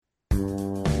All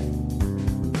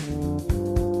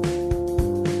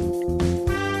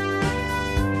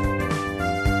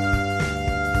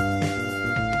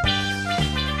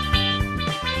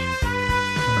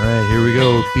right, here we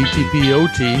go. BTP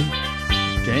OT,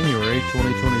 January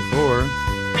 2024.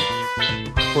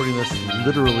 Recording this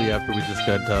literally after we just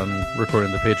got done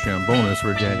recording the Patreon bonus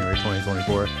for January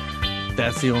 2024.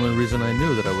 That's the only reason I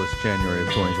knew that I was January of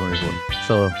 2024.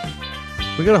 So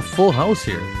we got a full house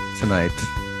here tonight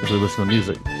as we listen to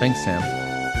music. Thanks, Sam.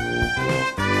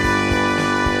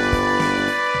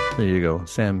 There you go.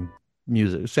 Sam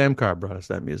Carr brought us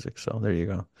that music, so there you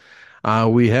go.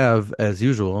 We have, as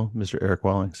usual, Mr. Eric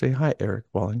Walling. Say hi, Eric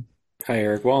Walling. Hi,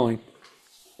 Eric Walling.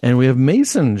 And we have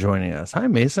Mason joining us. Hi,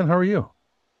 Mason. How are you?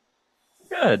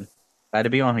 Good. Glad to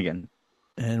be on again.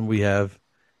 And we have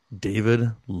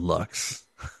David Lux.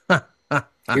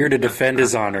 Here to defend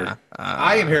his honor.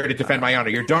 I am here to defend my honor.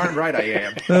 You're darn right I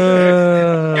am.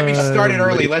 Get me started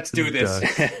early. Let's do this.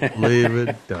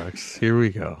 Lavid Duks. Here we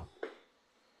go.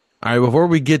 All right, before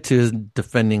we get to his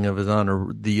defending of his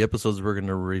honor, the episodes we're going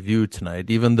to review tonight,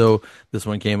 even though this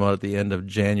one came out at the end of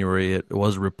January, it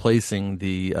was replacing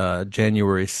the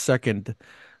January 2nd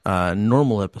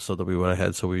normal episode that we would have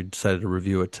had, so we decided to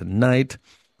review it tonight.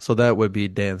 So that would be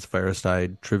Dan's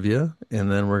Fireside Trivia,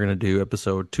 and then we're going to do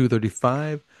episode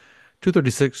 235,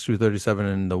 236, 237,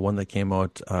 and the one that came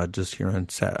out just here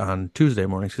on Tuesday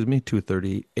morning,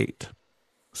 238.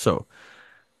 So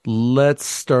let's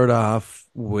start off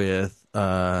with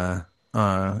airing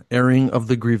of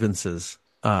the grievances.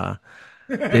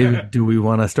 David, do we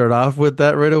want to start off with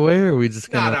that right away, or are we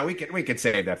just gonna... No, we can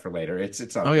save that for later. It's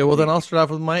okay. Well, then I'll start off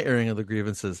with my airing of the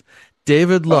grievances.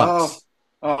 David Lux.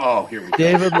 Oh, here we go.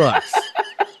 David Lux.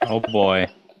 Oh boy.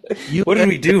 What did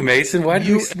we do, Mason? What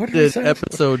did we say?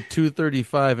 Episode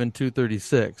 235 and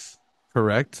 236,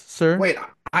 correct, sir? Wait,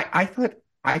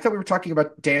 I thought we were talking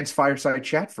about Dan's Fireside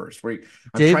Chat first.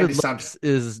 David Lux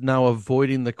is now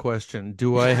avoiding the question.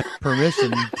 Do I have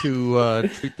permission to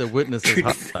treat the witness as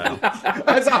hostile?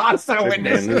 As a hostile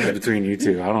witness. Man, this is between you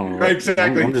two. I don't know.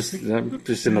 Exactly. I'm just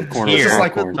in the corner.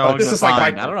 This is like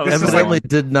I don't know. Evidently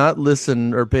did not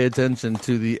listen or pay attention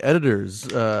to the editor's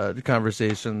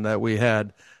conversation that we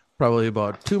had probably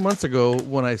about 2 months ago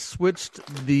when I switched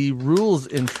the rules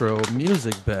intro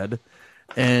music bed.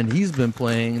 And he's been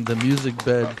playing the music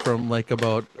bed from like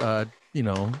about,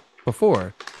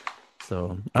 before.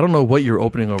 So I don't know what you're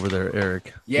opening over there,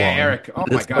 Eric. Yeah, Long. Eric. Oh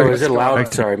my God. Oh, is it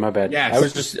loud? Sorry, my bad.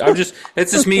 Yes.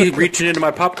 It's just me reaching into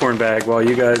my popcorn bag while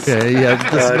you guys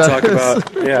talk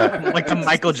about, like the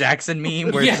Michael Jackson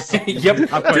meme where just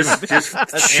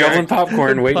shoveling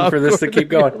popcorn, waiting for this to keep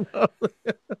going.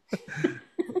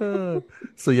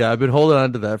 So yeah, I've been holding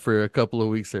on to that for a couple of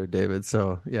weeks there, David.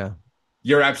 So yeah.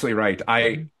 You're absolutely right.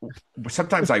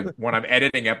 Sometimes when I'm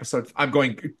editing episodes, I'm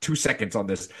going 2 seconds on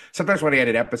this. Sometimes when I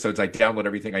edit episodes, I download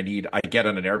everything I need. I get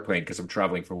on an airplane because I'm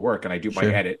traveling for work, and I do my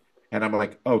edit. And I'm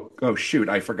like, oh shoot,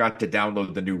 I forgot to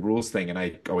download the new rules thing. And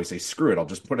I always say, screw it, I'll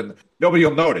just put in. Nobody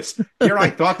will notice. Here I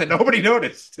thought that nobody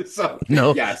noticed. So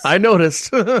no, yes, I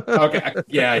noticed. Okay,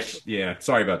 yeah.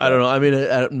 Sorry about that. I don't know. I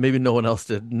mean, maybe no one else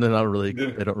did. They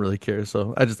don't really care.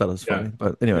 So I just thought it was funny.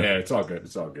 But anyway, yeah, it's all good.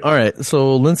 All right,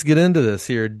 so let's get into this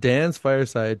here. Dan's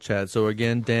Fireside Chat. So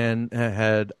again, Dan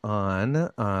had on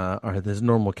his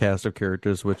normal cast of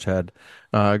characters, which had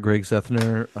Greg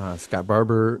Zethner, Scott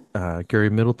Barber, Gary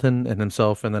Middleton, and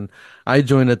himself. And then I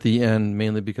joined at the end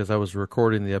mainly because I was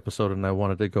recording the episode and I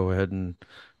wanted to go ahead and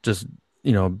just,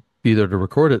 be there to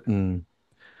record it. And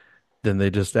then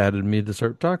they just added me to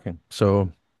start talking.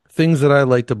 So things that I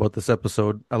liked about this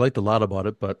episode, I liked a lot about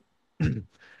it, but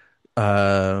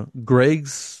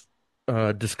Greg's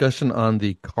discussion on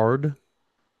the card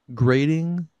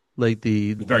grading, like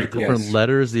the different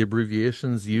letters, the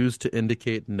abbreviations used to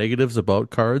indicate negatives about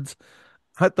cards.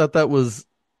 I thought that was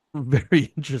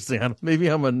very interesting. Maybe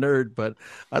I'm a nerd, but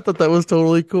I thought that was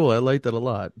totally cool. I liked it a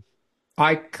lot.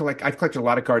 I've collected a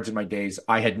lot of cards in my days.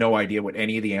 I had no idea what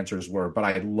any of the answers were, but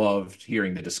I loved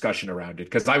hearing the discussion around it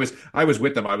because I was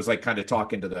with them. I was like kind of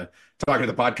talking to the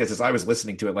podcast as I was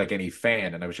listening to it like any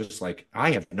fan, and I was just like,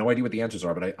 I have no idea what the answers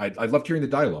are, but I loved hearing the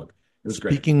dialogue. It was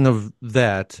great. Speaking of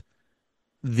that,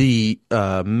 the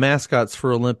mascots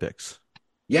for Olympics.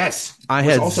 Yes, I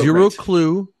had zero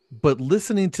clue, but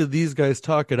listening to these guys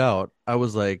talk it out, I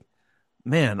was like,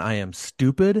 man, I am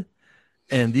stupid.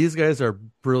 And these guys are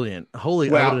brilliant. I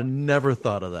would have never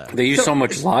thought of that. They use so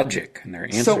much logic in their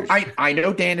answers. So I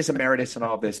know Dan is emeritus and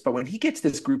all this, but when he gets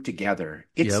this group together,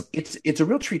 it's a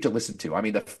real treat to listen to. I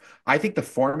mean, I think the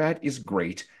format is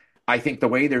great. I think the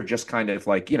way they're just kind of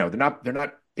like, they're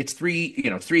not. It's three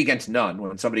against none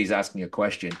when somebody's asking a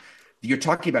question. you're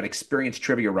talking about experienced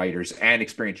trivia writers and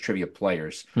experienced trivia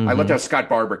players. Mm-hmm. I loved how Scott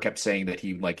Barber kept saying that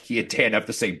he had DNF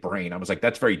the same brain. I was like,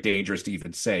 that's very dangerous to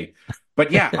even say.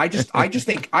 But yeah, I just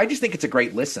think it's a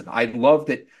great listen. I love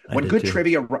that when good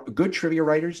trivia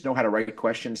writers know how to write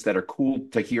questions that are cool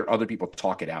to hear other people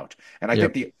talk it out. And I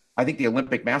think the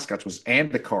Olympic mascots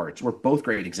and the cards were both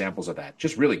great examples of that.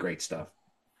 Just really great stuff.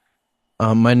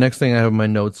 My next thing I have in my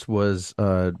notes was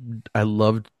I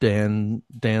loved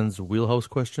Dan's wheelhouse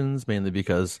questions, mainly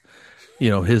because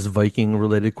his Viking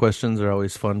related questions are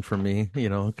always fun for me,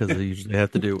 because they usually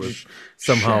have to do with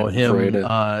somehow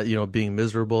him being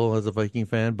miserable as a Viking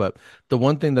fan. But the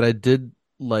one thing that I did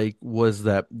like was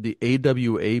that the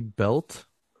AWA belt.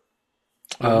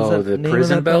 The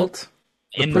prison belt?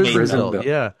 The prison belt.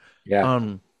 Yeah.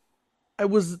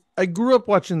 I grew up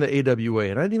watching the AWA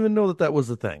and I didn't even know that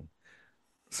was a thing.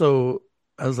 So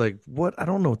I was like, what? I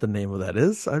don't know what the name of that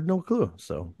is. I have no clue.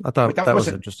 So I thought that was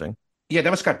interesting. Yeah, that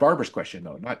was Scott Barber's question,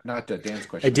 though, not Dan's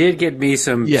question. It did give me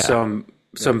some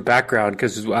background,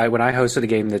 because when I hosted a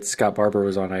game that Scott Barber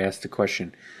was on, I asked a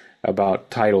question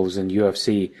about titles in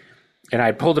UFC. And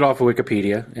I pulled it off of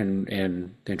Wikipedia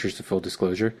in the interest of full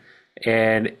disclosure.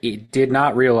 And it did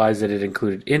not realize that it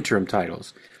included interim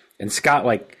titles. And Scott,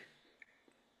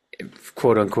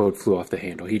 quote unquote, flew off the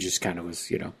handle. He just kind of was,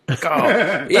 interim,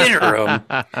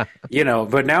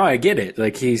 but now I get it.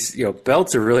 Like he's,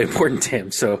 belts are really important to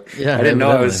him. So I didn't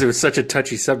know it was such a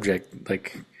touchy subject,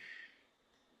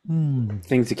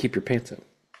 things to keep your pants up.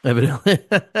 Evidently.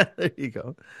 There you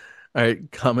go. All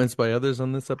right. Comments by others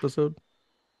on this episode?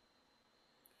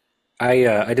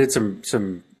 I did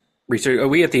some research.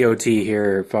 We at the OT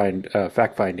here find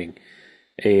fact finding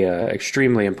a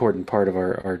extremely important part of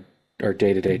our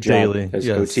day-to-day job as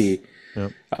OT.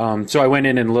 Yep. So I went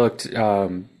in and looked,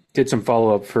 did some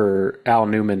follow-up for Al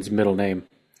Newman's middle name.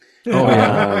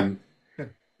 And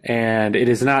it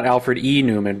is not Alfred E.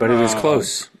 Newman, but it is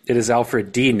close. It is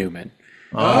Alfred D. Newman.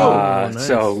 Nice.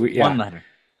 So, yeah. One letter.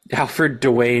 Alfred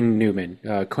Dwayne Newman,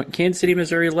 Kansas City,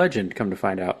 Missouri legend, come to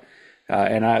find out.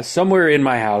 And somewhere in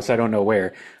my house, I don't know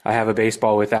where, I have a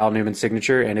baseball with Al Newman's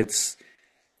signature, and it's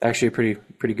actually a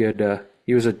pretty good.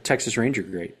 He was a Texas Ranger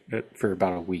great for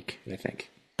about a week, I think.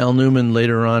 Al Newman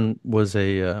later on was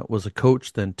a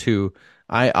coach then too.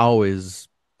 I always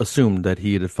assumed that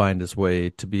he had find his way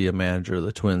to be a manager of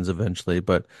the Twins eventually,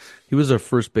 but he was a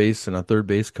first base and a third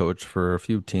base coach for a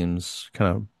few teams.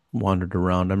 Kind of wandered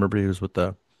around. I remember he was with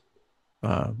the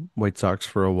White Sox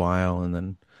for a while, and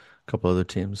then a couple other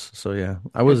teams. So yeah,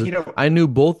 I knew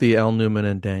both the Al Newman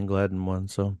and Dan Gladden one.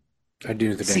 So. I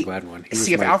do the Dan Gladden one.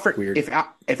 If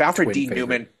Alfred D.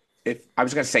 Newman, if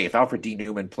Alfred D.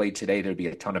 Newman played today, there'd be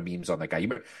a ton of memes on that guy.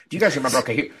 Do you guys remember?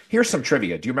 Okay, here's some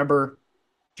trivia. Do you remember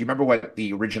what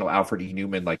the original Alfred E.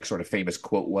 Newman sort of famous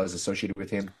quote was associated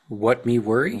with him? What me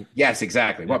worry? Yes,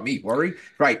 exactly. What me worry?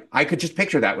 Right. I could just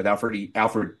picture that with Alfred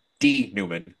D.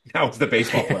 Newman. That was the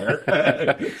baseball player.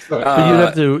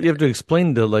 But you have to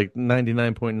explain to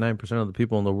 99.9% of the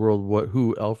people in the world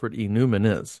who Alfred E. Newman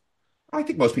is. I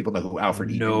think most people know who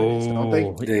Alfred E. Newman is, don't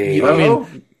they?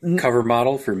 The cover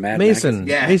model for Mad Mason.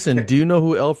 Magazine. Mason, do you know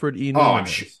who Alfred E. Newman I'm is?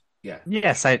 sure. Yeah.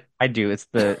 Yes, I do. It's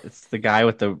the guy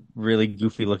with the really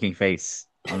goofy looking face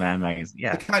on Mad Magazine.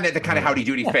 Yeah. The kind of Howdy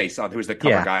Doody face on who's the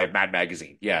cover guy of Mad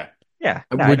Magazine. Yeah. Yeah.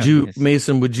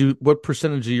 Mason, what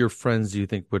percentage of your friends do you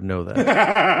think would know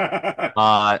that?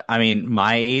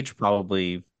 My age,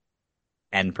 probably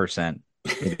 10%.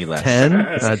 Maybe less. 10?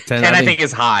 10 I think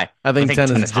is high. I think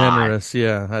 10 is generous. High.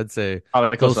 Yeah, I'd say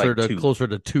closer to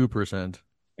 2%.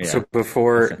 Yeah. So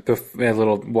before a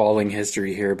little walling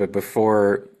history here, but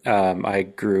before I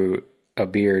grew a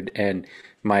beard and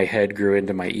my head grew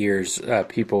into my ears,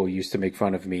 people used to make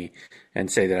fun of me and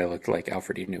say that I looked like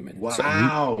Alfred E. Newman. Wow.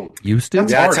 So, used to?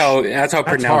 That's how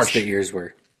pronounced the ears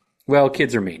were. Well,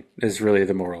 kids are mean is really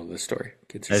the moral of the story.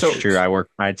 That's true.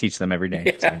 I teach them every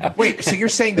day. Yeah. So. Wait, so you're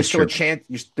saying there's still a chance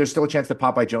that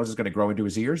Popeye Jones is going to grow into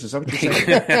his ears? Is that what you're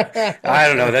saying? I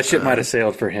don't know. That shit might have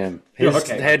sailed for him. His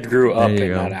head grew up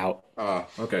and not out.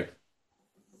 Okay.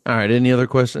 All right. Any other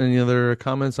questions? Any other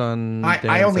comments on?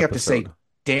 I only have to say,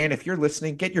 Dan, if you're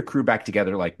listening, get your crew back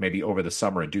together, maybe over the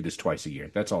summer, and do this twice a year.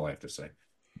 That's all I have to say.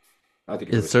 I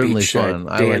think it's certainly fun.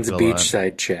 Dan's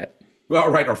beachside chat. Well,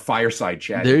 right, or fireside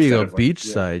chat. There you go,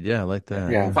 beachside. Yeah, I like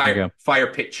that. Yeah, fire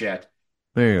pit chat.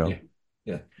 There you go.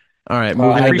 Yeah. All right.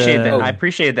 I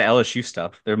appreciated the LSU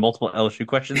stuff. There are multiple LSU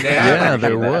questions. Yeah,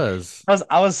 there was.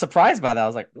 I was surprised by that. I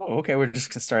was like, oh, okay, we're just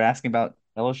gonna start asking about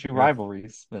LSU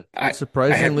rivalries. But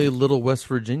surprisingly little West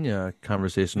Virginia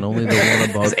conversation. Only the one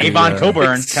about Avon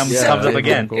Coburn comes up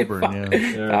again. Coburn,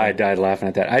 I died laughing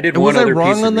at that. I did. And was I other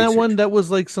wrong piece on that research. one? That was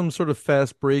like some sort of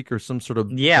fast break or some sort of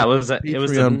it was a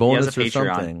bonus Patreon.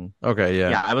 or something. Okay,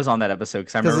 yeah. I was on that episode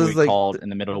because I remember we called in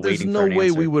the middle waiting for an answer. There's no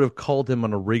way we would have called him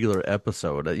on a regular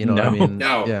episode. You know, No. I mean,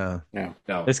 No.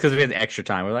 It's because we had the extra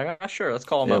time. We're like, sure, let's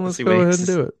call him up and see go what ahead and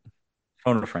do it.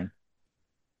 Phone a friend.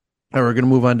 All right, we're going to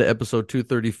move on to episode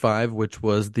 235, which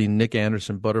was the Nick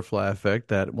Anderson Butterfly Effect.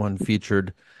 That one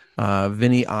featured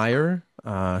Vinnie Iyer.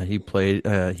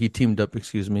 He teamed up,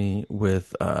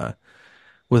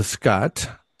 with Scott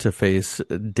to face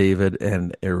David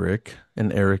and Eric.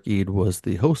 And Eric Eade was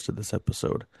the host of this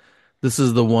episode. This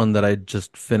is the one that I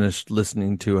just finished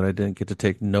listening to, and I didn't get to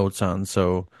take notes on.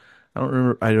 So I don't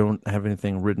remember. I don't have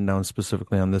anything written down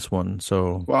specifically on this one.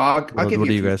 So, I'll give what you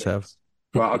do you guys have?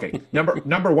 Well, okay.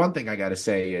 Number one thing I got to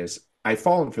say is I've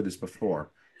fallen for this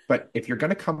before, but if you're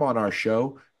going to come on our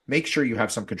show, make sure you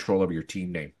have some control over your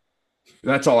team name.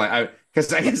 That's all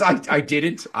because I guess I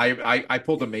didn't. I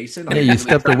pulled a Mason. Yeah, you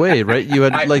stepped away, right? You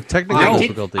had technical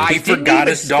difficulties. I forgot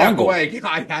his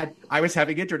dongle. I was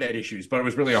having internet issues, but it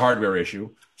was really a hardware issue,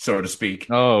 so to speak.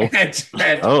 Oh, this is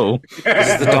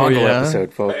the dongle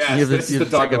episode, folks. Yes, you have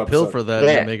to take a pill for that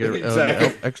and make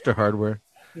it extra hardware.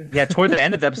 Yeah, toward the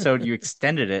end of the episode, you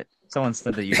extended it. Someone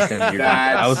said that you extended your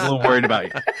dongle. I was a little worried about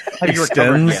you.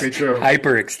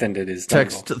 Hyper extended his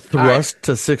text thrust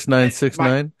to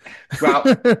 6969. Well,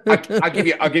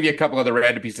 I'll give you a couple other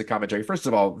random pieces of commentary. First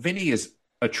of all, Vinny is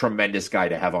a tremendous guy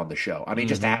to have on the show. I mean,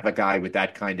 just to have a guy with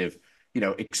that kind of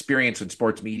experience in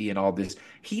sports media and all this,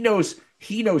 he knows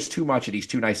too much, and he's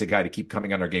too nice a guy to keep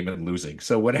coming on our game and losing.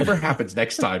 So whatever happens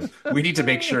next time, we need to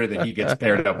make sure that he gets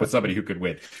paired up with somebody who can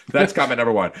win. That's comment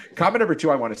number one. Comment number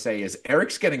two I want to say is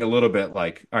Eric's getting a little bit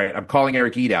like, all right, I'm calling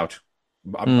Eric Eade out.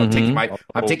 I'm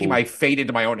taking my fate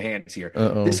into my own hands here.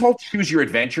 This whole choose your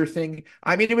adventure thing.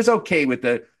 I mean, it was okay with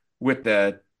the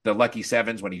Lucky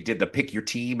Sevens when he did the pick your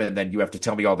team and then you have to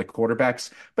tell me all the quarterbacks.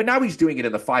 But now he's doing it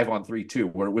in the 5-on-3 too,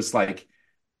 where it was like,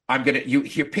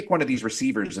 you pick one of these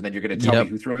receivers and then you're going to tell me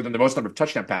who threw them the most number of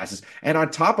touchdown passes. And on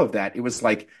top of that, it was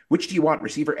like, which do you want,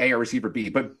 receiver A or receiver B?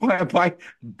 But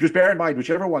just bear in mind,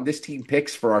 whichever one this team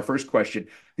picks for our first question,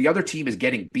 the other team is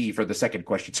getting B for the second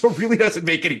question. So it really doesn't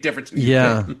make any difference.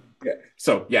 Yeah.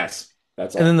 So yes,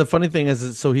 that's all. And then the funny thing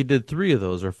is, so he did 3 of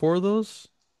those or 4 of those?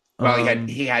 Well,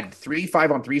 he had 3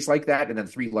 5-on-3s like that, and then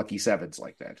 3 Lucky Sevens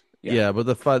like that. Yeah, but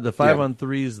the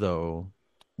 5-on-3s though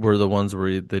were the ones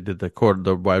where they did the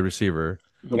wide receiver,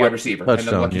 wide receiver, touchdown, and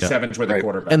then Lucky Sevens were the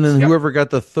quarterbacks. And then whoever got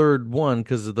the third one,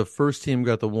 because the first team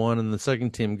got the one, and the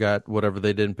second team got whatever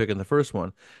they didn't pick in the first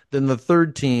one. Then the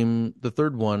third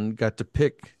one, got to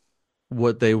pick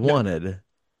what they wanted.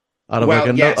 Out of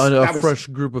a fresh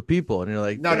group of people, and you're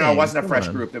like, no, it wasn't a fresh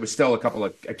group. There was still a couple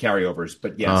of carryovers,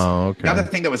 but yes. Oh, okay. The other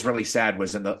thing that was really sad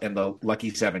was in the Lucky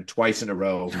Seven twice in a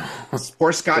row.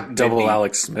 Poor Scott and double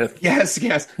Alex Smith. Yes,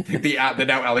 the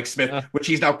now Alex Smith, which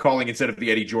he's now calling instead of the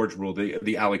Eddie George rule,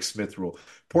 the Alex Smith rule.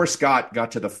 Poor Scott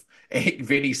got to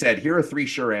Vinny said, "Here are 3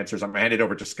 sure answers. I'm gonna hand it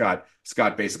over to Scott."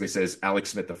 Scott basically says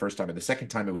Alex Smith the first time, and the second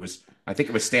time I think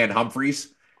it was Stan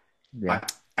Humphries. Yeah.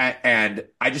 And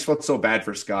I just felt so bad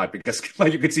for Scott because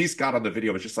you could see Scott on the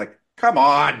video was just like, come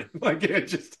on.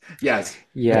 Yes.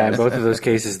 Yeah, in both of those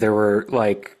cases, there were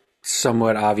like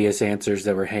somewhat obvious answers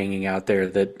that were hanging out there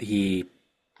that we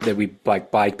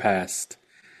bypassed.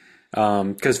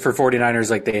 Because for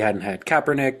 49ers, they hadn't had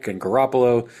Kaepernick and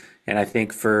Garoppolo. And I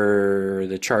think for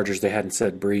the Chargers, they hadn't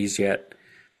said Breeze yet.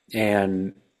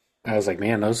 And I was like,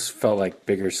 man, those felt like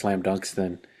bigger slam dunks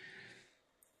than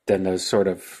those sort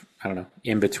of, I don't know,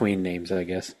 in-between names, I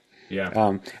guess.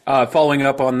 Yeah. Following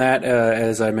up on that,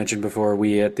 as I mentioned before,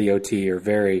 we at the OT are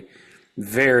very,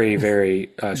 very, very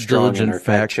strong in our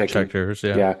fact checkers.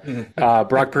 Yeah.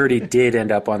 Brock Purdy did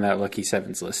end up on that Lucky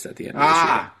Sevens list at the end of this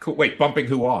year. Cool. Wait, bumping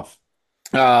who off?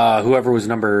 Whoever was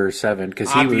number 7,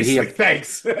 because he had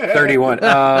thanks 31.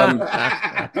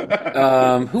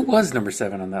 Who was number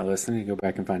 7 on that list? I need to go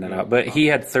back and find that out. But he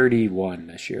had 31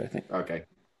 this year, I think. Okay.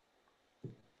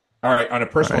 All right. On a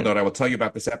personal note, I will tell you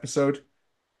about this episode.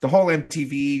 The whole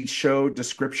MTV show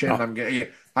description.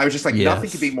 I was just like, nothing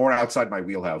could be more outside my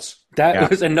wheelhouse.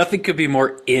 And nothing could be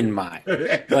more in mine.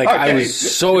 I was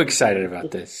so excited about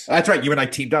this. That's right. You and I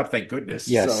teamed up. Thank goodness.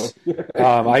 Yes.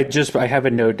 So. I have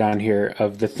a note down here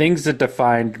of the things that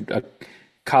defined a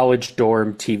college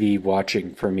dorm TV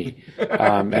watching for me.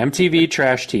 MTV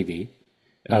trash TV,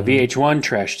 VH1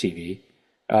 trash TV,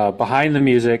 Behind the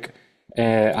Music.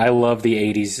 I love the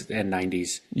 80s and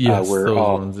 90s. Yes, were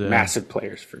all ones, massive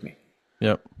players for me.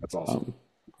 Yep. That's awesome.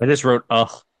 I just wrote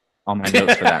 "ugh" on my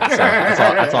notes for that. So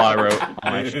that's all I wrote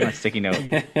on my sticky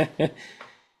note.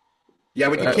 Yeah,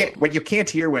 what you can't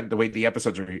hear when the way the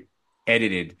episodes are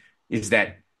edited is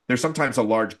that there's sometimes a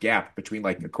large gap between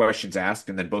like the questions asked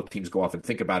and then both teams go off and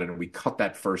think about it, and we cut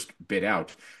that first bit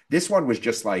out. This one was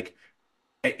just like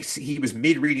he was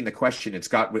mid reading the question, and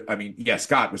Scott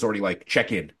was already like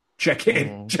check in.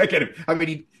 I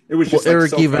mean, it was just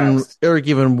Eric fast. Eric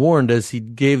even warned as he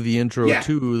gave the intro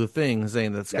to the thing,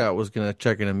 saying that Scott was going to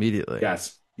check in immediately.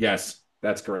 Yes,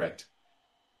 that's correct.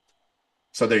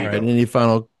 So there you go. Any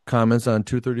final comments on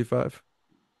 235?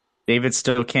 David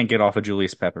still can't get off of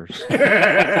Julius Peppers.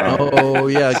 Oh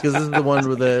yeah, because this is the one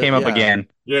where the came up again.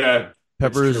 Yeah,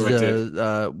 Peppers.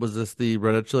 Was this the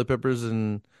Red Hot Chili Peppers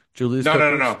and Julius?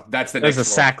 No. That's the next. That's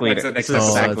a sack leader. This is a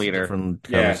sack leader.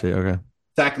 Okay.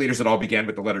 Sack leaders that all began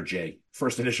with the letter J.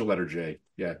 First initial letter J.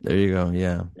 Yeah. There you go.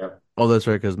 Yeah. Yep. Oh, that's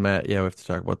right. Because Matt. Yeah, we have to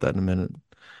talk about that in a minute.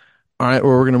 All right.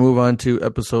 Well, we're going to move on to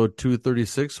episode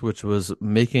 236, which was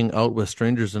Making Out with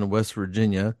Strangers in West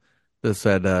Virginia. This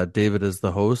had David as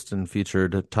the host and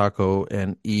featured Taco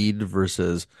and Eid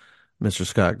versus Mr.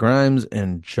 Scott Grimes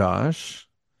and Josh.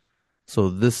 So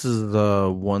this is the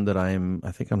one that I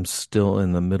think I'm still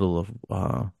in the middle of.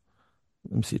 Let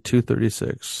me see,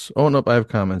 236. Oh, nope, I have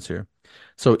comments here.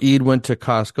 So Eid went to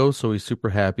Costco, so he's super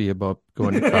happy about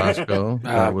going to Costco.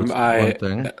 That was one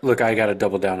thing. Look, I got to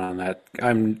double down on that.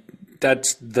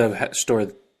 That's the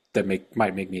store that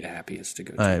might make me the happiest to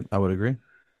go to. I would agree.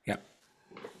 Yeah.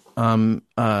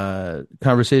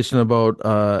 Conversation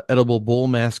about edible bull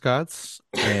mascots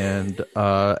and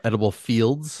edible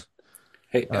fields.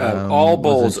 Hey, all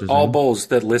bulls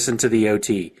that listen to the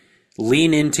OT,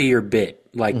 lean into your bit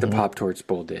like the Pop Torts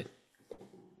bull did.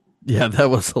 Yeah, that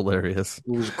was hilarious.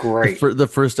 It was great. The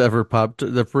first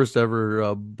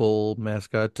ever bull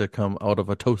mascot to come out of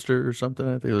a toaster or something.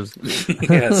 I think it was.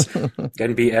 Yes,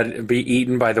 and be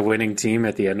eaten by the winning team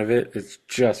at the end of it. It's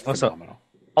just phenomenal.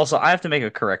 Also, I have to make a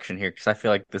correction here because I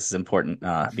feel like this is important.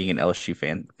 Being an LSU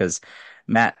fan, because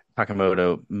Matt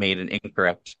Takamoto made an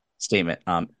incorrect statement.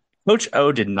 Coach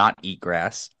O did not eat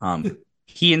grass.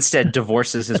 He instead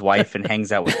divorces his wife and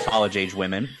hangs out with college-age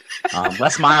women.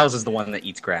 Les Miles is the one that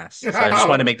eats grass. So I just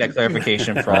wanted to make that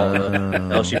clarification for all the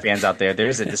LSU fans out there.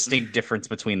 There's a distinct difference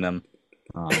between them.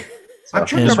 I'm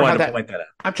trying to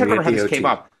remember how this came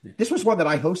up. This was one that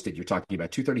I hosted. You're talking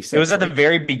about 236. It was at the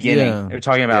very beginning. Yeah. They were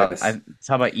talking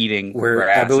about eating where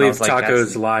grass. I believe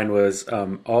Taco's line was,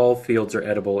 "All fields are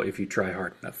edible if you try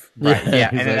hard enough." Right. Yeah,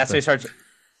 exactly. And then that's what he starts.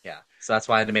 Yeah. So that's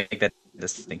why I had to make that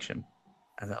distinction.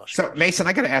 So Mason,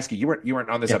 I got to ask you. You weren't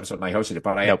on this episode, and I hosted it,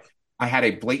 but I had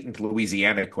a blatant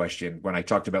Louisiana question when I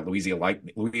talked about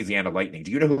Louisiana Lightning.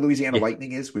 Do you know who Louisiana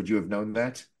Lightning is? Would you have known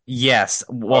that? Yes.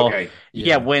 Well, okay.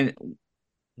 Yeah.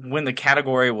 When the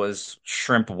category was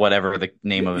shrimp, whatever the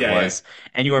name of it was,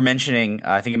 and you were mentioning,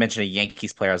 I think you mentioned a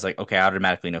Yankees player. I was like, okay, I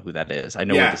automatically know who that is. I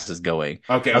know where this is going.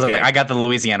 Okay. I got the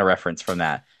Louisiana reference from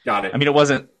that. Got it. I mean, it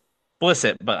wasn't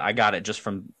explicit, but I got it just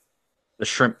from the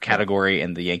shrimp category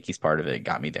and the Yankees part of it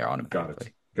got me there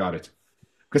automatically. Got it.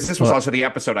 Because this was also the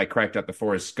episode I cracked out the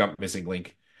Forrest Gump missing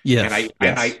link. Yes.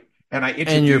 And I introduced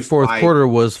and your fourth quarter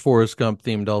was Forrest Gump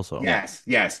themed also.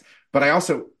 Yes. But I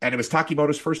also, and it was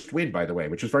Takimoto's first win, by the way,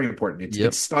 which was very important.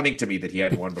 It's stunning to me that he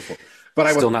hadn't won before. But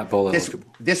I was still not bowl eligible.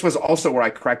 This was also where I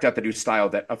cracked out the new style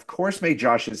that, of course, made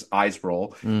Josh's eyes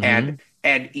roll. And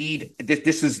Eid,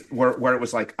 this is where it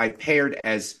was like I paired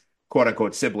as quote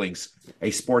unquote siblings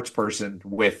a sports person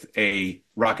with a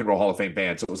rock and roll Hall of Fame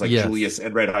band. So it was like Julius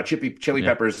and Red Hot Chili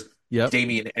Peppers,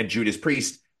 Damien and Judas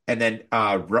Priest, and then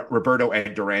Roberto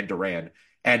and Duran.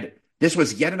 And this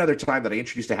was yet another time that I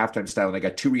introduced a halftime style, and I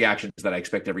got two reactions that I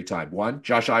expect every time. One,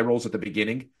 Josh eye rolls at the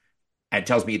beginning and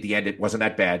tells me at the end it wasn't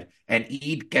that bad. And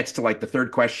Eid gets to like the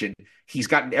third question. He's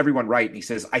gotten everyone right, and he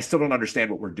says, I still don't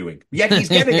understand what we're doing. Yet he's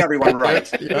getting everyone right.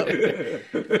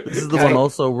 This is the one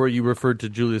also where you referred to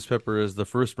Julius Pepper as the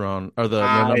first round, or the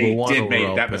number one. I did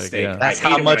make that mistake. Yeah. That's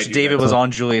how much David was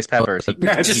on Julius Peppers.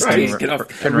 That's right.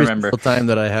 Every single time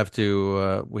that I have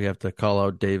to, we have to call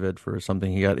out David for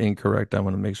something he got incorrect. I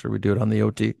want to make sure we do it on the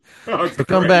OT. So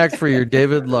come back for your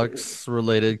David Lux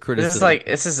related criticism.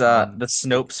 This is the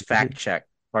Snopes fact check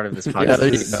part of this podcast.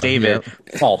 This is David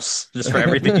false, just for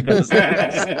everything he does.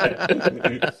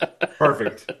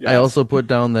 Perfect. Yes. I also put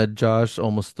down that Josh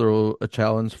almost threw a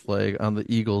challenge flag on the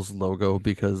Eagles logo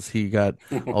because he got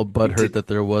all butthurt that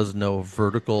there was no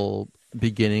vertical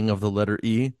beginning of the letter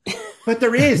E. But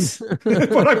there is.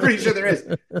 But I'm pretty sure there is.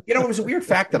 You know, it was a weird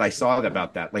fact that I saw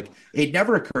about that. Like, it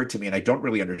never occurred to me, and I don't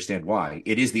really understand why.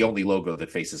 It is the only logo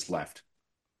that faces left.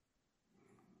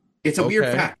 It's a weird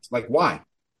fact. Like, why?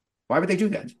 Why would they do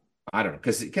that? I don't know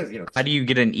because how do you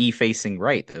get an E facing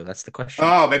right though? That's the question.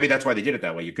 Oh, maybe that's why they did it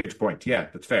that way. You could point. Yeah,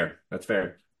 that's fair. That's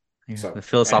fair. Yeah, So the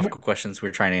philosophical questions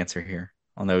we're trying to answer here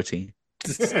on the OT.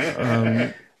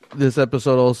 This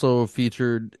episode also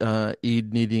featured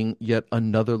Eid needing yet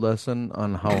another lesson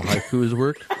on how haikus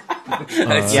work.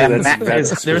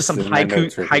 There's some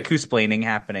haiku splaining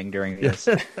happening during this.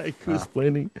 Haiku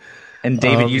splaining. And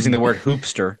David using the word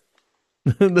hoopster.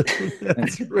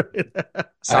 That's right.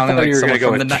 Sounding like you were going to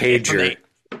go with cager.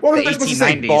 What was I supposed to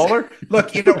say, baller?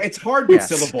 Look, it's hard with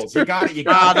syllables. You got it.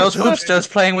 Those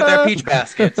hoopsters playing with their peach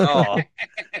baskets. Oh.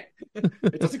 The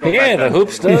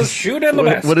hoopsters shoot in the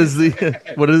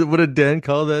basket. What did Dan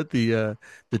call that? The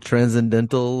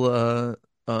transcendental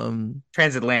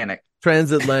transatlantic.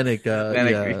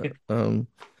 It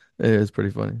is pretty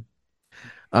funny.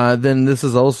 Then this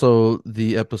is also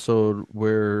the episode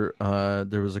where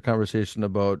there was a conversation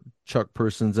about Chuck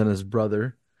Persons and his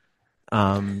brother.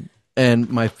 And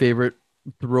my favorite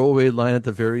throwaway line at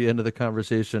the very end of the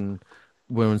conversation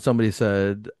when somebody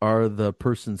said, "Are the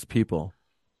Persons people?"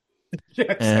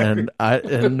 Yes. And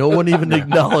no one even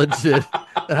acknowledged it.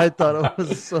 And I thought it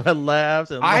was so I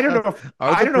laughed. And I don't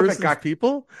know if it got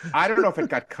people. I don't know if it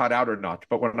got cut out or not.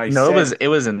 But when it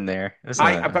was in there. But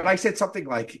I said something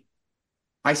like.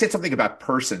 I said something about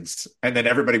persons, and then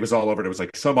everybody was all over it. It was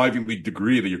like some Ivy League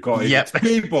degree that you're calling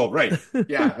people, right?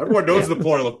 Yeah, everyone knows the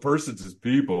plural of persons is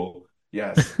people.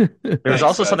 Yes. There's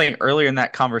also something earlier in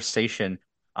that conversation,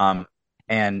 and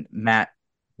Matt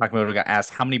Nakamoto got asked,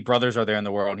 how many brothers are there in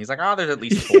the world? And he's like, there's at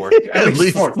least 4. At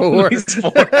least four. At least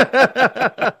 4.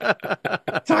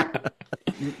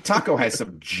 Taco has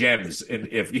some gems, and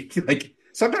if you like,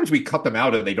 sometimes we cut them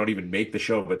out and they don't even make the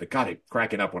show, but I'm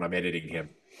cracking up when I'm editing him.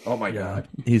 Oh my God,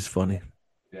 he's funny.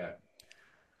 Yeah.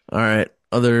 All right.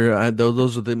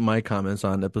 Those are my comments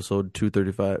on episode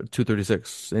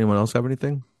 236. Anyone else have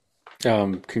anything?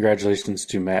 Congratulations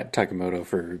to Matt Takamoto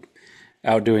for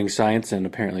outdoing science and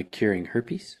apparently curing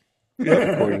herpes.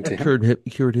 According to cured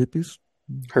hippies.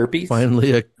 Herpes.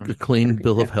 Finally, a clean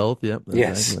bill of health. Yep.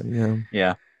 Yes. Exactly.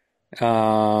 Yeah.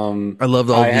 I loved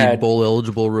all the bowl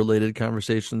eligible related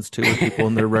conversations too with people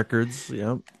and their records.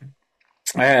 Yep.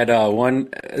 I had one,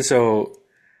 and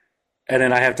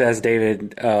then I have to ask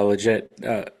David, legit,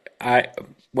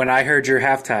 when I heard your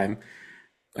halftime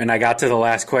and I got to the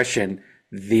last question,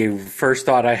 the first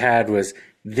thought I had was,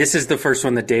 this is the first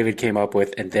one that David came up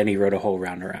with, and then he wrote a whole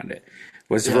round around it.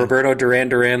 Was Roberto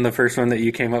Duran the first one that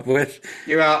you came up with?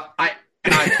 Yeah,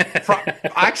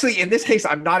 actually, in this case,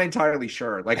 I'm not entirely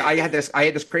sure. Like, I had this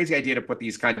crazy idea to put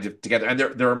these kinds of together, and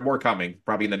there are more coming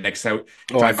probably in the next time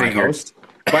I host.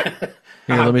 But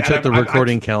let me check the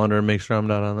recording calendar and make sure I'm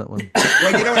not on that one.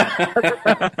 Well,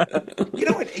 you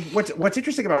know what? What's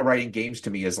interesting about writing games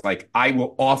to me is like I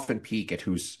will often peek at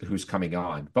who's coming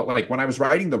on. But like when I was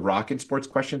writing the rock and sports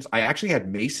questions, I actually had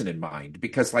Mason in mind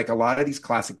because like a lot of these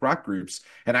classic rock groups,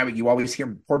 and you always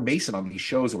hear poor Mason on these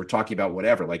shows that we're talking about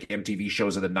whatever, like MTV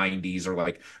shows of the '90s or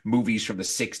like movies from the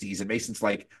 '60s, and Mason's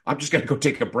like, I'm just gonna go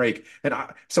take a break, and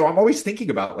so I'm always thinking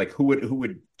about like who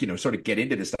would sort of get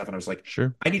into this stuff, and I was like,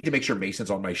 sure, I need to make sure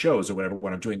Mason's on my shows or whatever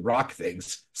when I'm doing rock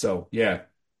things. So yeah.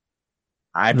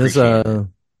 I appreciate it.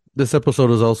 This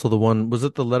episode is also the one, was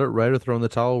it the Let It Ride or Throw in the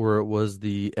Towel where it was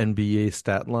the NBA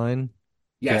stat line?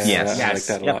 Yes. I like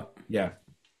that a lot. Yeah.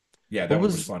 That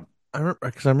was fun. I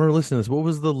remember listening to this. What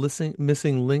was the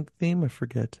missing link theme? I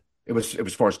forget. It was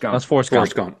Forrest Gump. That's Forrest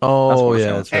Gump. Oh,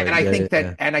 yeah, that's right.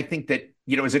 And I think that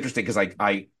it was interesting because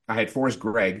I had Forrest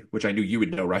Gregg, which I knew you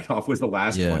would know right off, was the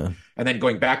last one. And then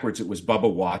going backwards, it was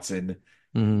Bubba Watson,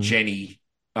 Jenny,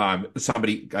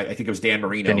 somebody, I think it was Dan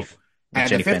Marino. And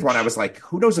the fifth one, I was like,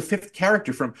 who knows a fifth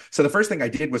character from? So the first thing I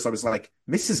did was I was like,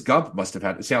 Mrs. Gump must have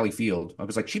had Sally Field. I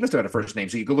was like, she must have had a first name.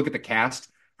 So you go look at the cast.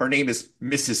 Her name is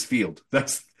Mrs. Field.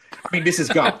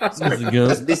 Mrs. Gump.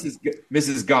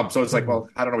 Mrs. Gump. So it's like, well,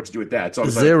 I don't know what to do with that. So I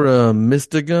was is there a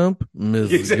Mr. Gump?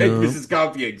 Exactly. Mrs.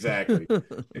 Gump. Yeah, exactly.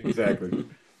 Exactly.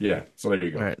 Yeah. So there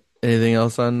you go. All right. Anything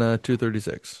else on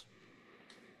 236?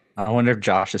 I wonder if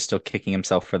Josh is still kicking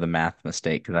himself for the math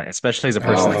mistake, especially as a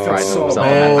person that thrives so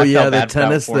himself. The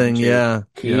tennis thing. Yeah.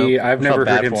 I've never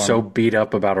heard him so beat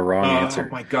up about a wrong answer.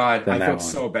 Oh my God. I felt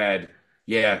so bad.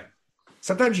 Yeah.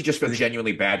 Sometimes you just feel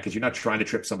genuinely bad because you're not trying to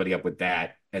trip somebody up with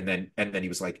that. And then he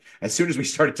was like, as soon as we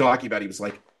started talking about it, he was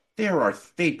like, they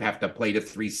have to play to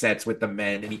 3 sets with the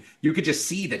men. And you could just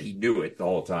see that he knew it the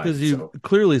whole time. Because you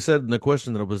clearly said in the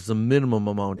question that it was the minimum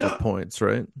amount of points,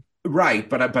 right? Right.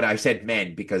 But I said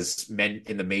men because men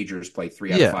in the majors play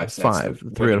 3 out of 5 sets.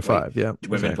 3 out of 5. Yeah.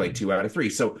 Women play 2 out of 3.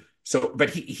 So,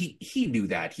 but he knew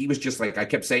that. He was just like, I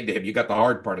kept saying to him, you got the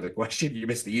hard part of the question. You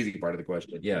missed the easy part of the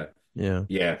question. Yeah.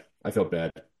 I feel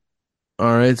bad.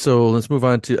 All right, so let's move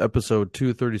on to episode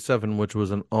 237, which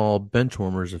was an all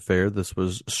benchwarmers affair. This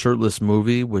was Shirtless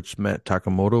Movie, which Matt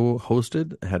Takamoto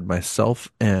hosted. It had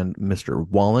myself and Mr.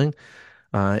 Walling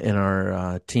in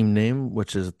our team name,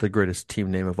 which is the greatest team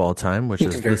name of all time, which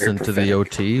is Listen to the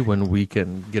OT when we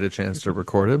can get a chance to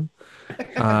record him,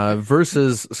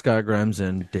 versus Scott Grimes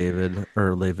and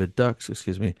Lavid Duks,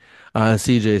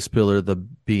 CJ Spiller, the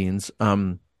Beans.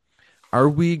 Are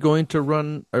we going to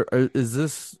run? Is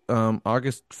this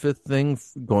August 5th thing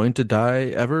going to die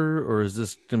ever, or is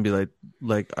this going to be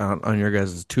like on your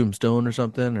guys' tombstone or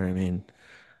something? Or I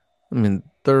mean,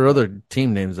 there are other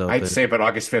team names out there. I'd say, but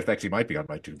August 5th actually might be on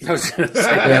my tombstone. I was going to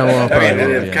say,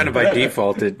 yeah, kind of by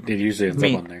default, it usually ends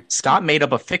up on there. Scott made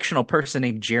up a fictional person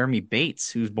named Jeremy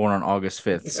Bates, who's born on August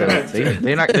 5th. So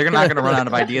they're not going to run out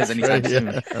of ideas anytime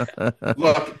soon.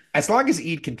 Look, as long as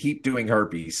Eid can keep doing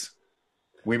herpes,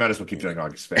 we might as well keep doing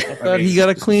August 5th. I thought he got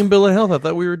a clean bill of health. I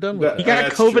thought we were done with it. He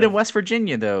got COVID in West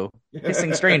Virginia, though,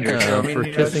 kissing strangers. For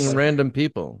kissing random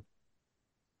people.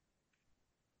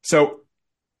 So,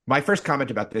 my first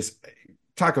comment about this,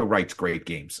 Taco writes great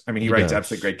games. I mean, he writes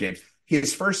absolutely great games.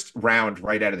 His first round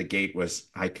right out of the gate was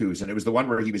haikus, and it was the one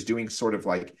where he was doing sort of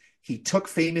like, he took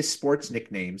famous sports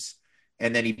nicknames,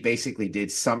 and then he basically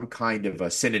did some kind of a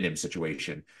synonym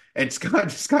situation. And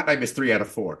Scott and I missed 3 out of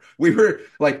 4. We were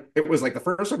like, it was like the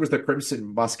first one was the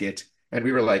Crimson Musket, and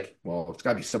we were like, well, it's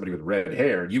got to be somebody with red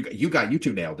hair. You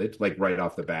two nailed it, like right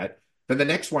off the bat. Then the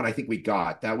next one I think we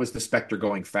got, that was the Spectre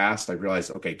going fast. I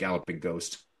realized, okay, Galloping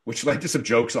Ghost, which led to some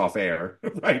jokes off air,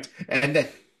 right? And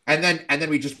then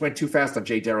we just went too fast on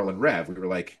Jay, Darryl, and Rev. We were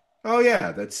like, oh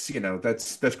yeah, that's Christian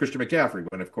McCaffrey,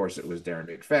 when of course it was Darren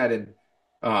McFadden.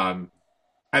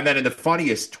 And then in the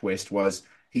funniest twist was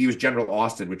he used General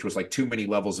Austin, which was like too many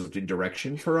levels of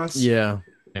indirection for us. Yeah.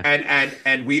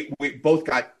 And we both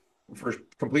got, for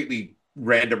completely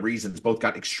random reasons, both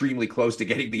got extremely close to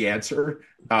getting the answer,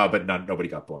 but nobody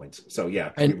got points. So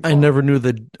yeah. I never knew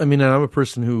that. I mean, I'm a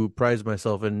person who prides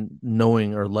myself in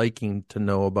knowing or liking to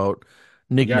know about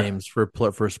nicknames for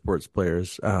sports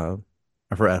players,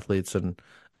 for athletes, and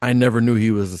I never knew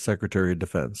he was the Secretary of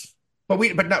Defense. But we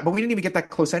didn't even get that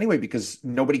close anyway, because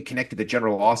nobody connected that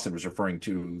General Austin was referring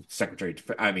to Secretary.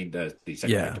 The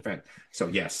Secretary of Defense. So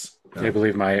yes, I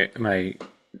believe my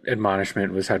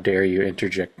admonishment was, how dare you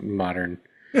interject modern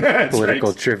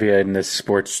political trivia in this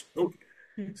sports.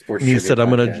 And he said, "I'm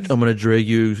gonna drag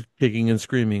you kicking and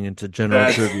screaming into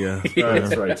general trivia."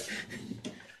 That's right.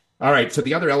 All right. So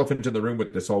the other elephant in the room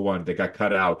with this whole one that got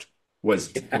cut out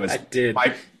was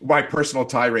my personal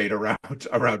tirade around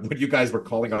when you guys were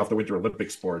calling off the Winter Olympic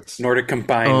sports. Nordic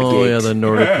combined. Oh yeah, the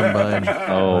Nordic combined.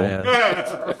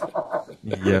 Yeah.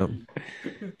 Yeah.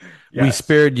 Yes. We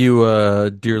spared you,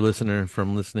 dear listener,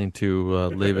 from listening to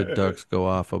Lavid Duks go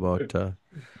off about.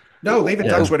 No, Lavid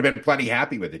Duks would have been plenty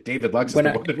happy with it. David Lux. When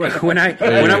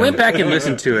I went back and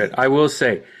listened to it, I will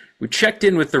say we checked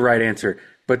in with the right answer,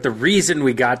 but the reason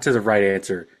we got to the right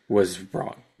answer was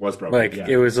wrong.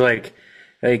 It was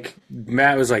like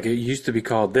Matt was like, it used to be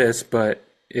called this, but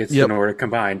it's the Nordic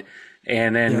combined,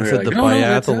 and then we were like, the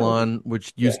biathlon,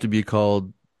 which used to be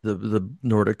called the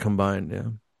Nordic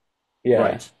combined. Yeah.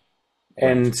 Right.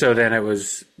 And so then it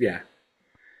was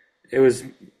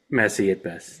messy at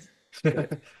best.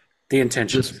 The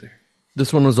intention was there.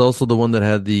 This one was also the one that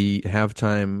had the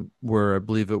halftime where I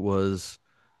believe it wasn't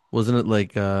it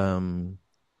like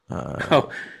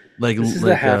this is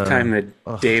the halftime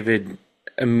that David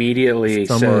immediately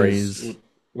says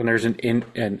when there's an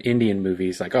Indian movie.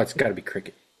 He's like, "Oh, it's got to be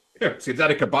cricket." Yeah, so it's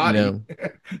not a kabaddi.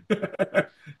 Yeah.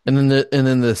 and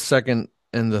then the second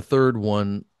and the third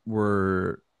one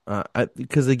were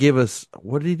because they gave us,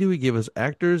 what did he do? He gave us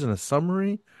actors and a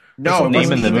summary. No,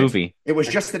 name of the movie. It was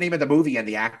just the name of the movie and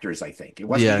the actors. I think it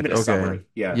wasn't even a summary.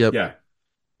 Yeah, yeah.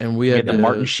 And we had the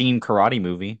Martin Sheen karate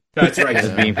movie. That's right.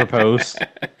 Is being proposed.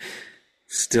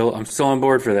 I'm still on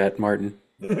board for that, Martin.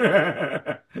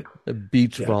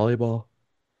 Beach volleyball.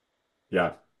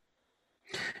 Yeah.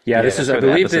 Yeah, this is, I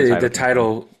believe, the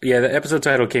title. Yeah, the episode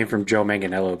title came from Joe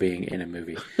Manganiello being in a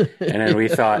movie, and then we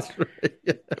thought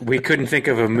we couldn't think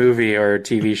of a movie or a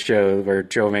TV show where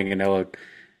Joe Manganiello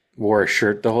wore a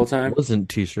shirt the whole time. It wasn't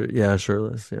t-shirt,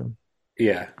 shirtless,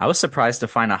 yeah. I was surprised to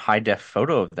find a high def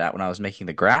photo of that when I was making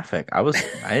the graphic. I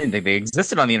didn't think they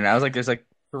existed on the internet. I was like, there's like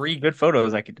 3 good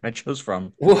photos I chose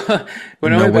from. Well,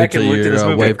 when I went back and looked at this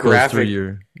movie graphic, through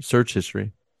your search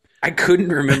history, I couldn't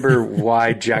remember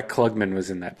why Jack Klugman was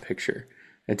in that picture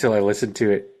until I listened to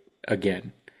it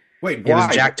again. Wait, why? It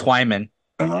was Jack Twyman.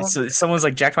 So someone's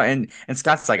like Jack, and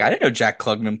Scott's like, I didn't know Jack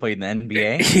Klugman played in the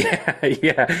NBA.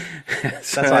 Yeah.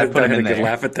 That's why I put him in there.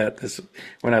 Laugh at that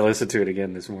when I listened to it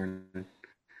again this morning.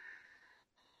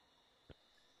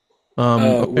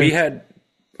 Okay.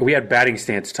 We had batting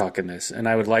stance talk in this, and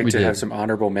I would like to have some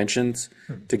honorable mentions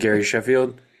to Gary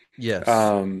Sheffield. Yes.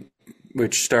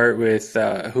 Which start with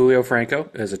Julio Franco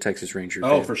as a Texas Ranger.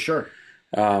 Oh, for sure.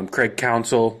 Craig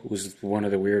Counsell was one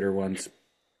of the weirder ones.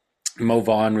 Mo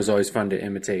Vaughn was always fun to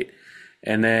imitate.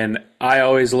 And then I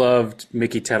always loved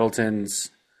Mickey Tettleton's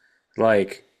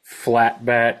like flat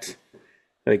bat,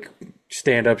 like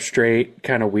stand up straight,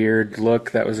 kind of weird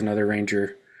look. That was another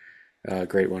Ranger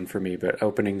great one for me, but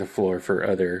opening the floor for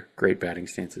other great batting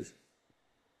stances.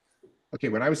 Okay,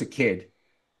 when I was a kid,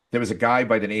 there was a guy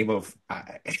by the name of,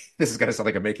 this is going to sound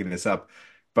like I'm making this up,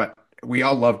 but we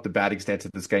all loved the batting stance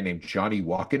of this guy named Johnny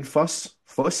Walkenfuss.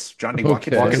 Johnny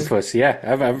Walkenfuss, yeah.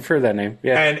 I've heard that name.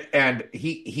 Yeah. And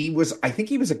he was, I think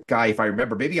he was a guy, if I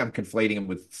remember, maybe I'm conflating him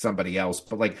with somebody else,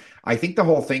 but like, I think the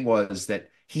whole thing was that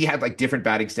he had like different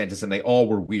batting stances and they all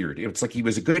were weird. It was like he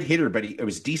was a good hitter, but it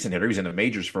was a decent hitter. He was in the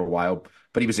majors for a while,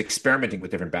 but he was experimenting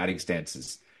with different batting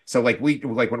stances. So like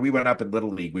when we went up in Little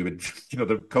League, we would,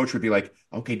 the coach would be like,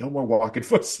 okay, no more walking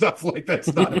foot stuff. Like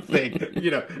that's not a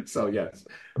thing, So yes.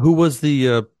 Who was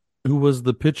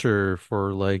the pitcher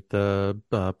for like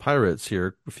the Pirates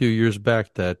here a few years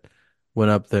back that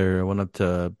went up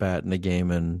to bat in a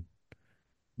game and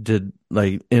did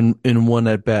like in one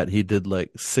at bat he did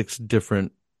like 6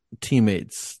 different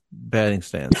teammates batting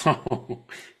stance. Oh,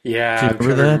 yeah. Do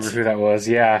you remember who that was?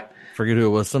 Yeah. Forget who it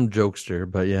was, some jokester,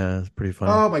 but yeah, it's pretty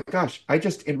funny. Oh my gosh.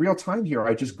 In real time here,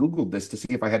 I just Googled this to see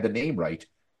if I had the name right.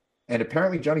 And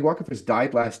apparently Johnny Walkenfuss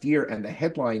died last year. And the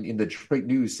headline in the Detroit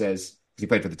News says, because he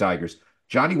played for the Tigers,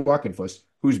 Johnny Walkenfuss,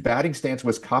 whose batting stance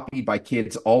was copied by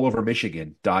kids all over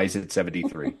Michigan, dies at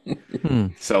 73.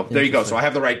 So there you go. So I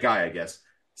have the right guy, I guess.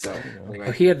 So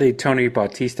anyway. He had the Tony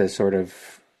Bautista sort of.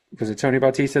 Was it Tony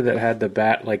Bautista that had the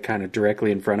bat like kind of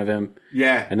directly in front of him?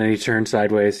 Yeah. And then he turned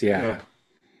sideways. Yeah.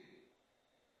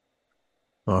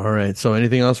 All right. So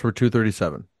anything else for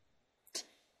 237?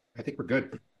 I think we're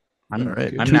good. I'm All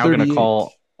right. now going to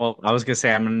call. Well, I was going to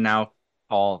say I'm going to now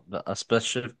call a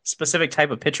specific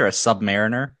type of pitcher a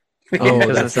submariner.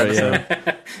 Oh, that's right.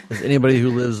 Yeah. As anybody who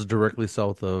lives directly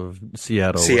south of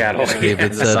Seattle.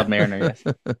 David said. A submariner.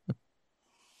 Yes.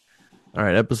 All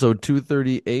right, episode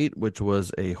 238, which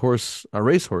was a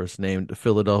racehorse named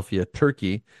Philadelphia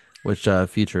Turkey, which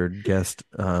featured guest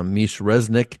Meesh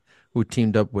Resnick, who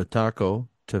teamed up with Taco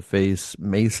to face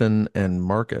Mason and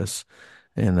Marcus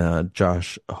in a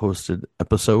Josh hosted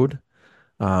episode.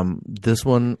 This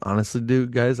one, honestly,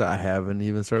 guys, I haven't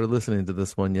even started listening to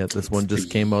this one yet. This one just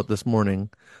came out this morning.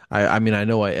 I mean, I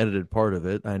know I edited part of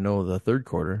it. I know the third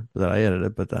quarter that I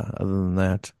edited, but other than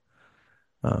that,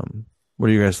 what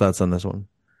are your guys' thoughts on this one?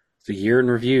 The year in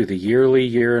review, the yearly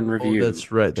year in review. Oh,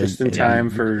 that's right. Just in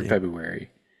time for February.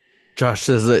 Josh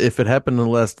says that if it happened in the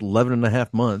last 11 and a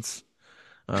half months,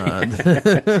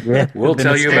 we'll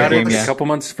tell you about it a couple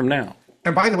months from now.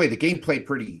 And by the way, the game played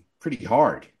pretty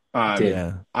hard.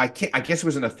 Yeah. I guess it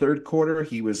was in the third quarter.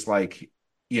 He was like,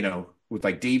 with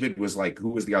like David was like, who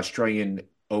was the Australian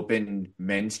Open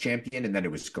men's champion, and then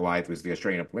it was Goliath was the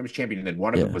Australian Open women's champion, and then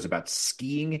one of them was about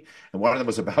skiing, and one of them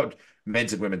was about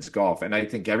men's and women's golf. And I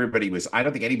think I don't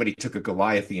think anybody took a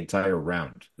Goliath the entire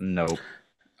round. Nope.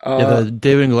 The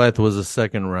David and Goliath was the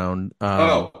second round.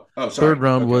 Sorry. Third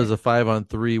round was a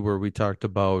 5-on-3 where we talked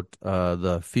about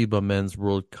the FIBA Men's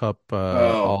World Cup.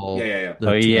 That.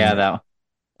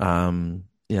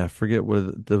 I forget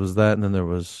what there was that, and then there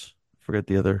was forget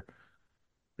the other.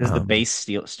 This is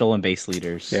the stolen base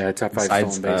leaders. Yeah, top 5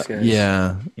 stolen base guys.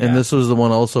 Yeah, and this was the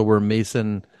one also where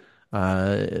Mason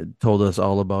told us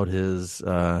all about his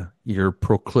your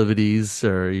proclivities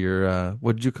or your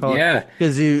what did you call it?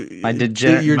 Because my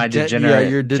degenerate.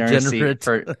 Your degenerate.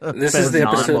 This is the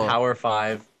episode Power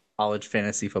 5 college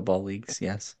fantasy football leagues.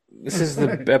 Yes, this is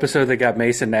the episode that got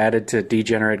Mason added to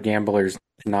Degenerate Gamblers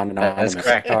Non-Anonymous. That's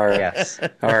correct.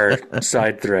 Our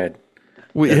side thread.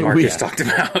 Marcus talked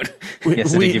about.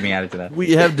 Yes, did get me added to that.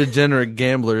 We have degenerate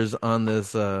gamblers on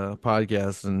this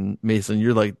podcast, and Mason,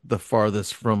 you're like the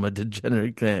farthest from a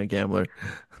degenerate gambler.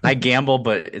 I gamble,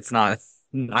 but it's not.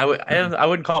 I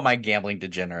wouldn't call my gambling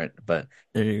degenerate, but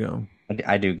there you go.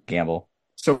 I do gamble.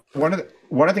 So one of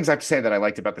the things I have to say that I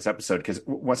liked about this episode, because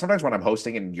sometimes when I'm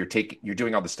hosting and you're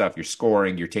doing all this stuff, you're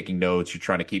scoring, you're taking notes, you're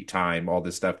trying to keep time, all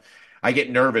this stuff. I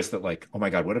get nervous that like, oh my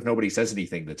God, what if nobody says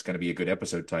anything that's going to be a good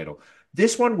episode title?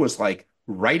 This one was like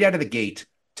right out of the gate,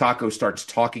 Taco starts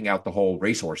talking out the whole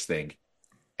racehorse thing.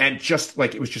 And just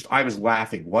like, it was just, I was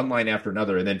laughing one line after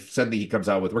another. And then suddenly he comes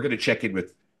out with, we're going to check in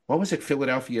with, what was it?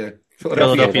 Philadelphia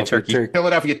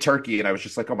Turkey. And I was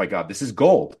just like, oh my God, this is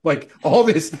gold. Like all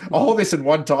this in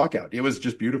one talk out. It was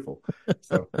just beautiful.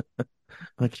 So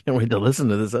I can't wait to listen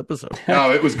to this episode.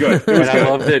 No, it was good. I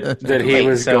love that he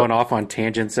was going off on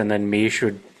tangents, and then Meesh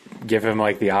would give him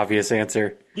like the obvious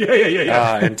answer.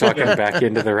 Yeah. And talk him back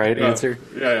into the right answer.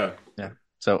 Yeah.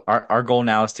 So our goal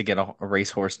now is to get a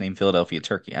racehorse named Philadelphia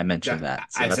Turkey. I mentioned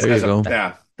that. So there you go.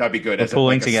 That'd be good. We're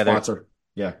pulling together. Sponsor.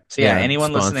 Yeah. So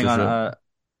anyone listening on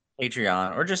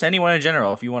Patreon or just anyone in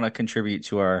general, if you want to contribute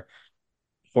to our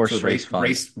race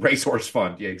fund, racehorse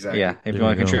fund. Yeah, exactly. Yeah, if you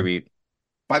want to contribute.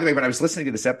 By the way, when I was listening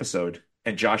to this episode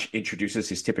and Josh introduces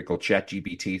his typical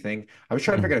ChatGPT thing, I was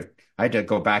trying to figure out if I had to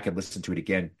go back and listen to it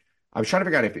again. I was trying to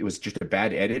figure out if it was just a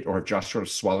bad edit or if Josh sort of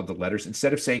swallowed the letters.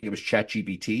 Instead of saying it was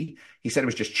ChatGPT, he said it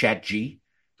was just ChatG.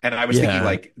 And I was thinking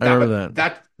like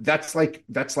that's like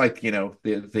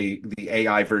the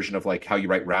AI version of like how you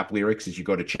write rap lyrics is you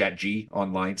go to ChatG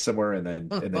online somewhere and then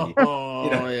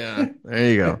yeah.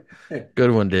 There you go. Good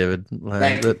one, David.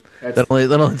 That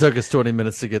only took us 20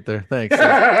 minutes to get there. Thanks.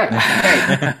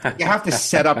 Hey, you have to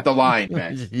set up the line,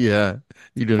 man. Yeah.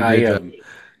 You did a great job.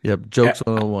 Yep, Jokes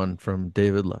 101 from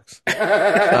David Lux.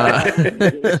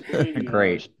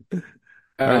 Great.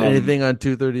 Anything on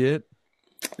 238?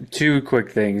 Two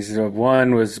quick things.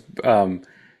 One was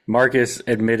Marcus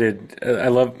admitted,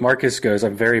 Marcus goes,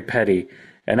 I'm very petty.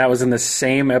 And that was in the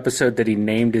same episode that he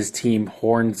named his team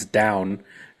Horns Down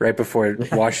right before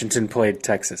Washington played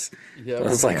Texas. Yep. So I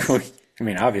was like, well, I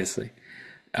mean, obviously.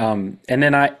 And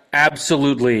then I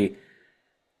absolutely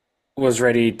was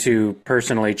ready to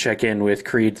personally check in with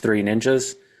Creed 3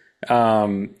 Ninjas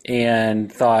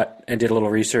and thought and did a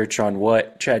little research on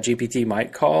what ChatGPT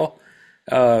might call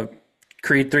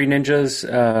Creed 3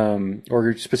 Ninjas,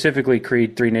 or specifically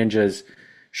Creed 3 Ninjas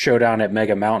Showdown at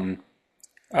Mega Mountain.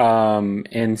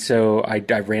 And so I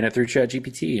ran it through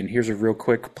ChatGPT, and here's a real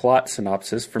quick plot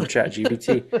synopsis from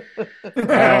ChatGPT.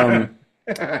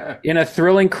 In a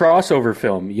thrilling crossover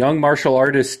film, young martial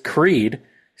artist Creed,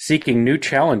 seeking new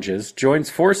challenges, joins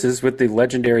forces with the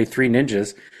legendary Three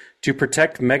Ninjas to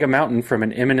protect Mega Mountain from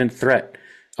an imminent threat.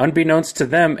 Unbeknownst to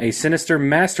them, a sinister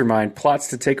mastermind plots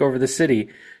to take over the city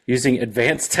using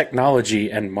advanced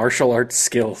technology and martial arts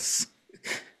skills.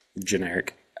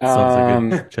 Generic.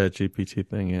 Sounds like a ChatGPT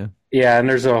thing, yeah. Yeah, and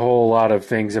there's a whole lot of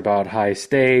things about high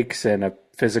stakes and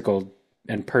physical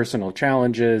and personal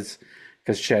challenges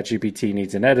because ChatGPT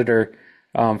needs an editor.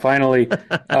 Finally,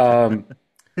 Creed's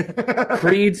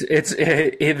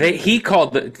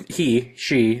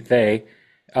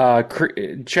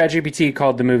ChatGPT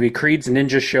called the movie Creed's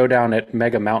Ninja Showdown at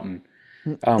Mega Mountain,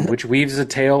 which weaves a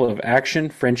tale of action,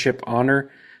 friendship, honor,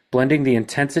 blending the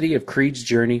intensity of Creed's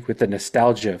journey with the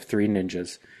nostalgia of Three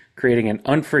Ninjas, creating an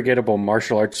unforgettable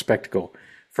martial arts spectacle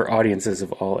for audiences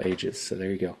of all ages. So there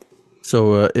you go.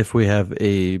 So if we have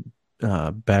a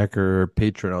backer or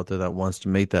patron out there that wants to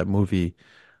make that movie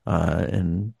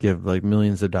and give like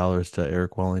millions of dollars to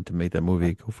Eric Walling to make that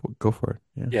movie, go for it.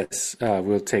 Yeah. Yes,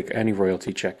 we'll take any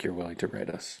royalty check you're willing to write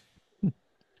us.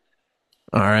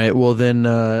 All right. Well, then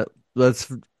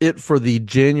that's it for the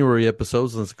January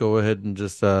episodes. Let's go ahead and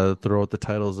just throw out the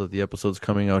titles of the episodes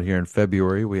coming out here in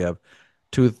February. We have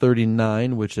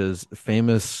 239, which is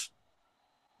famous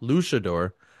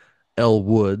luchador Elle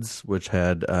Woods, which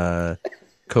had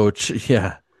Coach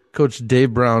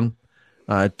Dave Brown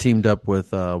teamed up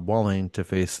with Walling to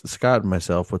face Scott and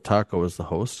myself with Taco as the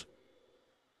host.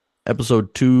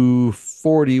 Episode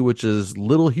 240, which is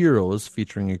Little Heroes,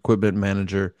 featuring equipment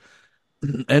manager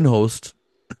and host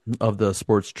of the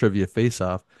Sports Trivia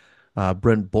Face-Off,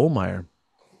 Brent Bollmeyer.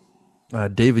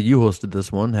 David, you hosted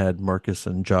this one, had Marcus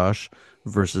and Josh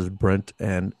versus Brent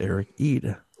and Eric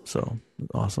Eid. So,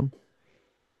 awesome.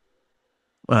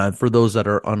 For those that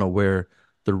are unaware,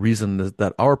 the reason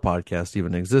that our podcast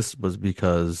even exists was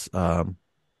because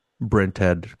Brent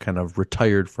had kind of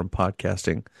retired from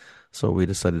podcasting. So we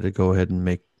decided to go ahead and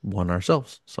make one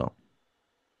ourselves. So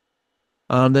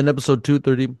then episode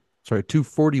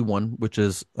 241, which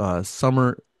is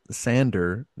Summer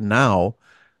Sander Now,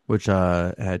 which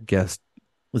had guest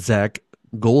Zach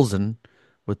Golzen,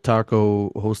 with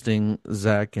Taco hosting.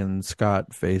 Zach and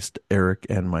Scott faced Eric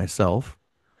and myself.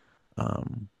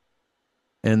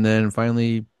 And then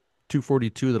finally,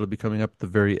 242, that'll be coming up at the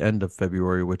very end of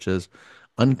February, which is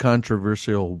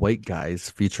Uncontroversial White Guys,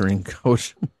 featuring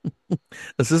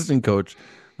assistant coach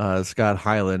Scott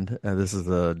Hyland. This is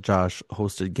a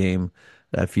Josh-hosted game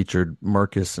that featured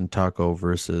Marcus and Taco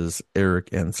versus Eric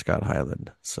and Scott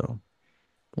Hyland. So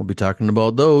we'll be talking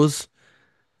about those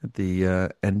at the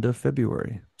end of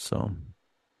February. So,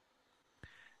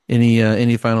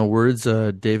 any final words,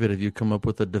 David? Have you come up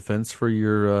with a defense for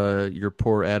your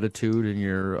poor attitude and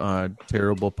your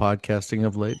terrible podcasting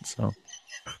of late? So,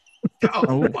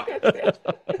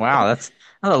 wow, that's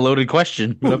a loaded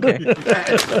question. Okay.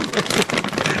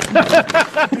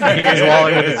 He's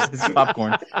walling with his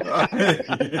popcorn.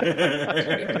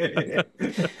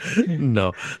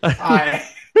 No. I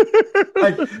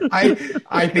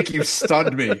think you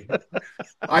stunned me.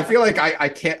 I feel like I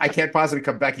can't possibly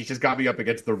come back. He's just got me up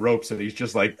against the ropes and he's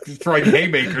just like throwing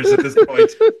haymakers at this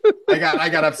point. I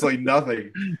got absolutely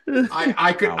nothing.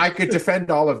 I could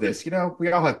defend all of this. You know, we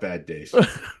all have bad days.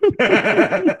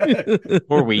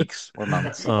 Or weeks or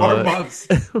months. Or months.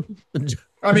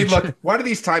 I mean, look, one of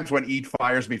these times when Ede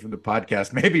fires me from the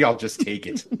podcast, maybe I'll just take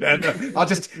it. And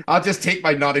I'll just take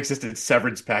my non-existent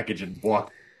severance package and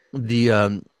walk.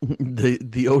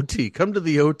 The OT. Come to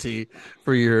the OT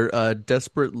for your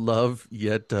desperate love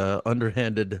yet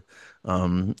underhanded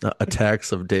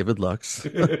attacks of David Lux.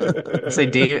 Say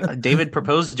David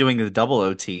proposed doing the double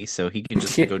OT, so he can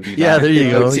just go do that. Yeah, there you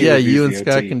go. Yeah, you and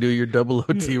Scott can do your double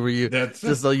OT where you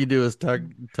just all you do is talk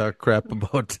crap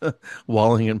about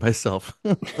Walling and myself.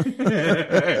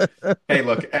 Hey,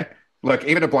 look,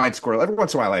 even a blind squirrel. Every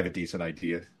once in a while, I have a decent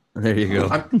idea. There you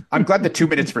go. I'm glad the 2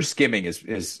 minutes for skimming is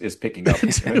picking up.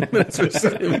 2 minutes for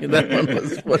skimming. That one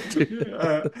was fun too.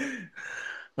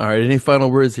 All right. Any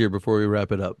final words here before we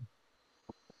wrap it up?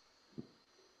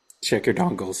 Check your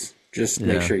dongles. Just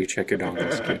make sure you check your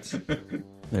dongles, kids.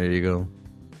 There you go.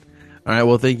 All right.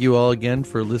 Well, thank you all again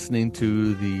for listening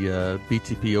to the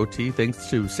BTP OT. Thanks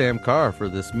to Sam Carr for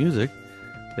this music.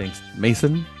 Thanks,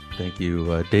 Mason. Thank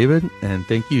you, David. And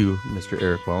thank you, Mr.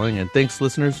 Eric Walling. And thanks,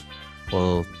 listeners.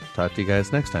 We'll talk to you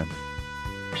guys next time.